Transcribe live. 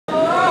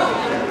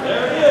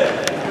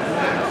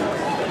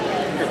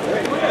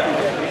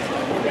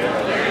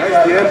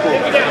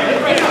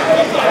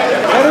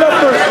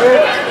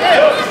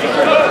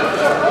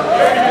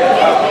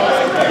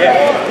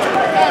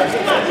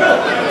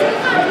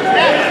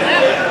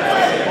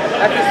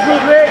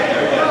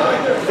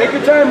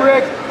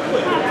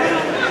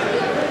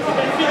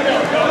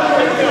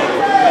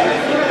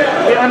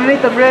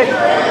underneath them, Rick.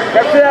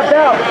 Grab to that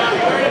belt.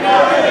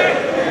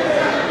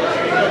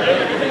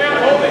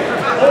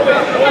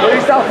 Put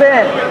yourself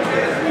in.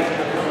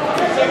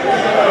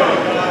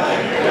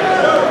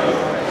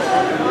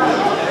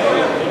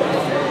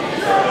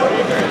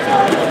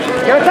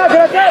 Give it up,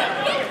 give it up.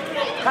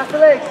 Pass the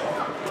legs.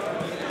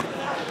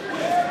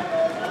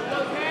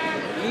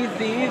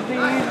 Easy, easy,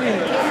 easy.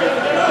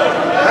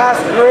 Pass,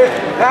 Rick.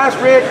 Pass,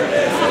 Rick.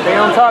 Stay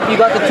on top. You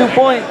got the 2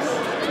 points.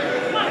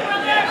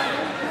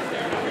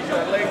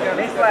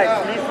 Knee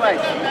slice, knee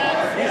slice,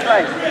 knee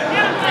slice.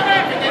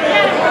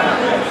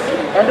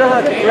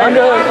 Underhook,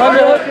 underhook,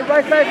 underhook.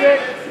 Right side,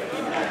 Rick.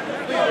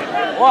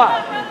 What?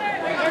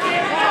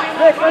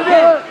 Rick,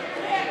 underhook.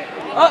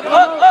 Up, up,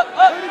 up,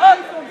 up, up.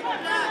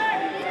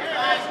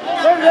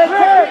 Turn, Rick,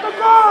 turn. The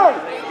guard.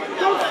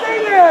 Don't stay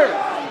there.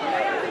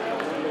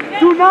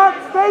 Do not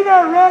stay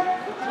there, Rick.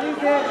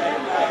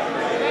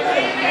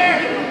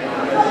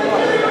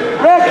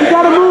 Rick, you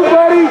gotta move,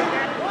 buddy.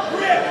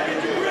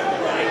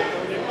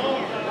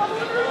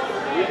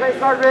 Play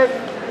start, Rick.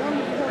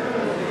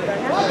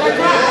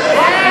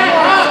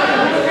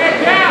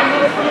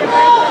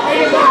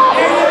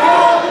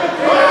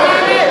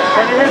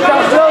 Can you hit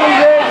yourself slowly,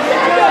 Rick?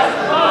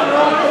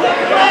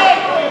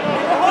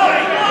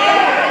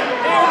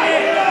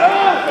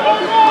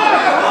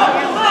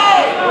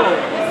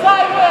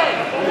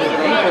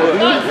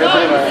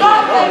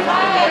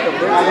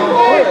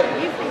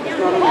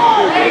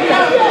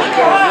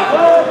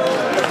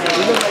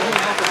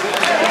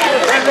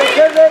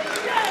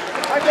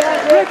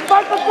 Rick,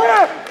 fight the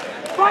grip!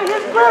 Fight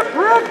his grip,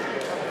 Rick!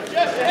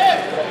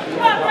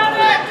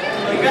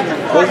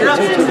 What is it,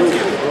 2-2?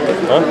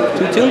 Huh?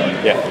 2-2?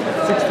 Yeah.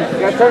 60.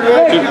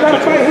 You gotta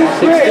fight his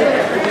grip!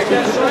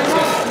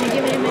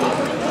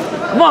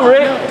 Come on,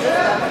 Rick!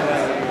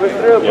 Push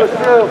through, push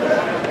through.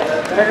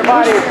 Turn your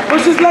body.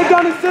 Push his leg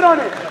down and sit on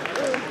it.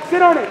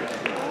 Sit on it.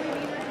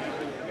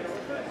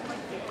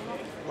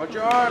 Watch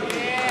your arm.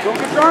 Don't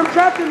get your arm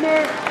trapped in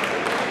there.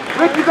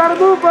 Rick, you gotta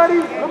move,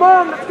 buddy. Come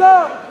on, let's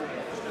go.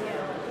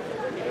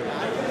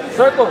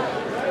 Circle.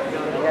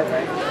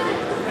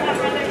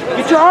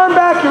 Get your arm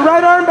back, your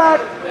right arm back.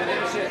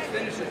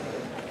 Finish it.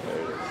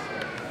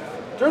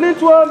 Turn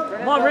into him.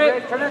 Come on,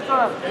 Rick. Turn into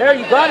him. There,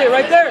 you got it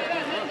right there.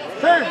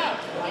 Turn.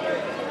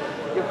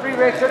 You're free,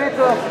 Rick. Turn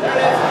into him.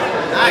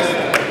 Nice.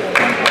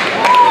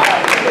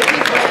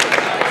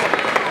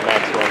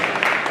 Next one.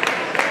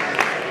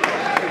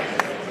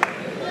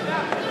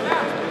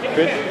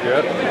 Good.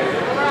 Good.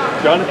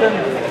 Jonathan?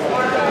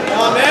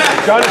 Oh,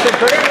 man. Jonathan,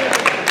 Kurt?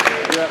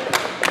 Yeah.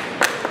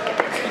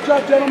 Good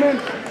job, gentlemen.